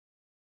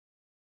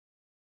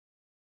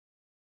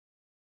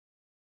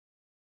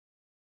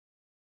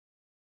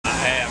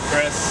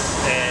Chris,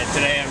 and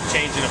today I'm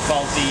changing a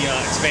faulty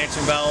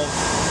expansion valve.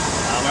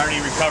 I already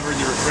recovered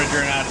the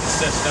refrigerant out of the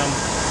system,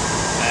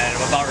 and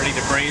I'm about ready to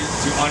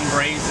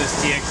unbraze this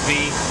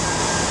TXV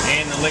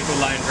and the liquid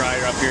line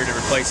dryer up here to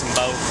replace them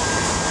both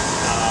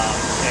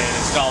and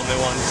install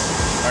new ones.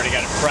 Already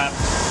got it prepped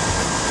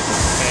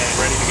and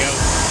ready to go.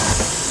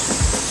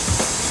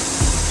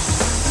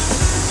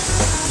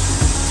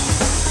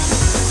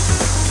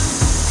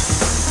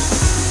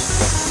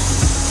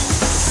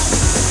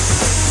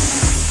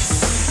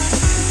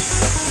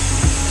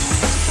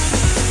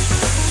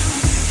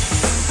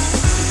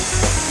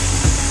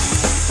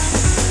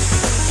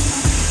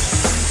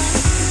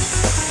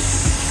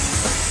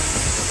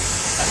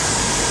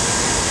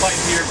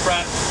 Here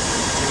prep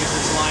to get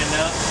this lined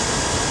up,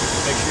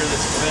 make sure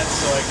this fits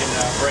so I can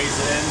braze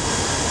it in.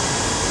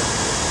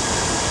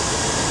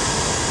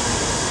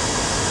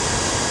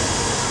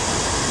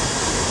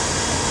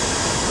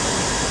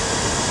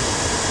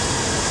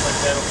 Looks like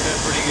that'll fit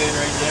pretty good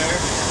right there.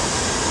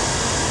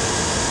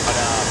 But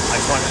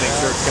I just wanted to make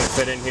sure it's going to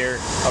fit in here.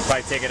 I'll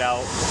probably take it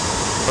out,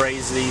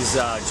 braze these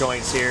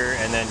joints here,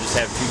 and then just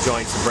have two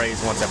joints to braze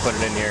once I put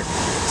it in here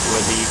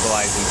with the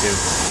equalizing tube.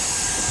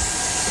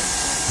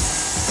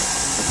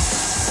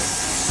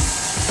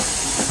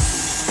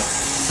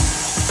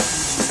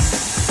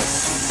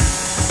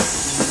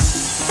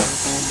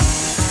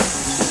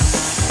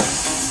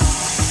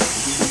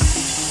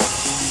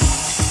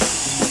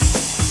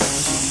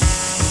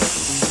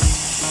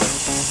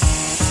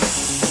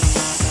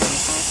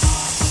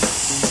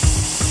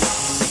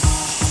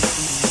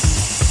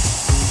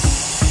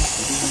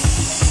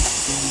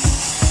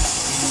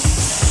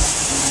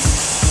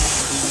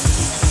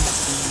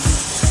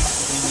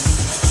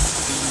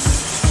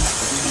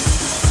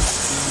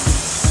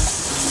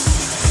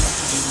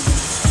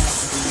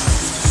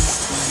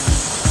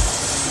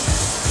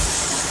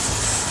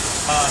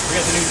 We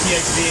got the new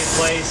TXV in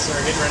place, so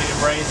we're getting ready to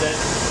braze it.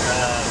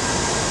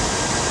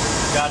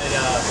 Got it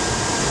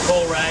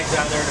full rags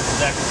on there to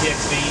protect the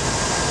TXV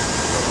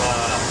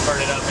from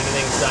burning up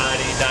anything inside,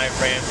 any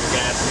diaphragms or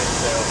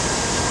gaskets. So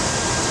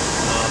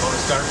I'm going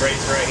to start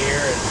brazing right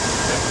here and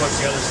then push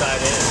the other side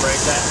in and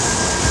braze that.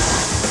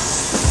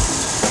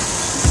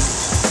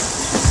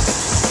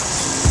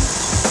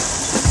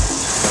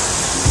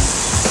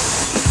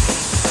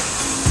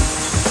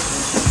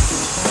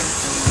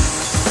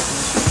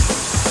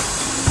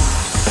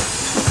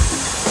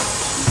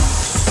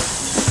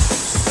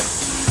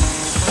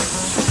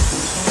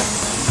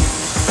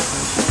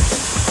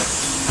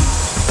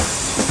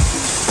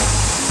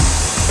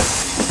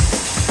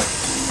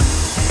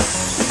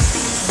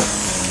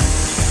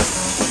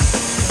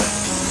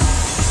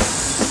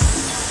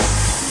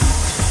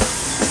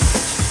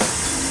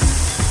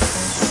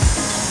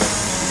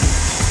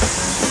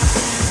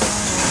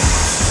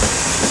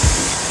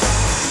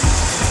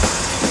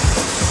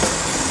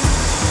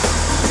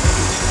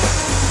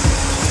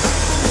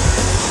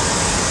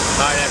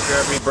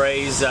 After every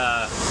braze,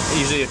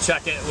 usually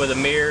check it with a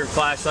mirror,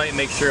 flashlight,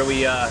 make sure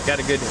we got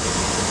a good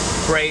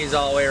braze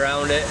all the way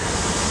around it.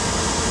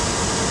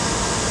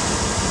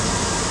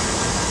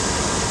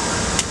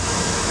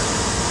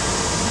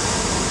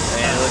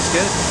 And it looks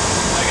good.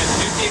 I got the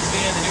new TXV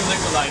and the new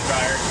liquid line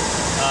dryer.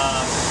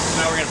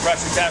 Now we're going to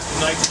pressure test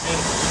with nitrogen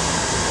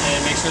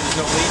and make sure there's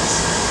no leaks.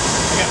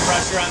 I got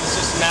pressure on the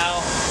system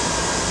now.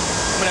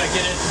 I'm going to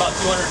get it about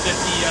 250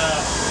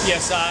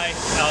 psi,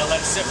 let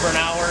it sit for an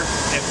hour.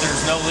 If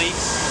there's no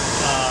leaks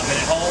and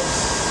it holds,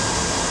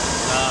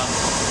 I'm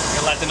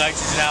going to let the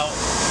nitrogen out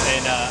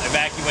and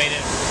evacuate it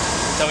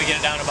until we get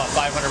it down to about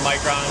 500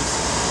 microns.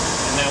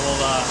 And then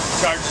we'll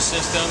charge the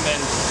system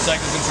and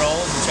cycle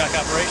controls and check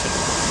operation.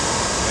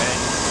 And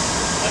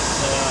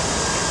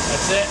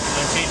that's it.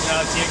 I'm changing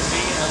out a TXV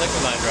and a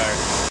liquid line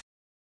dryer.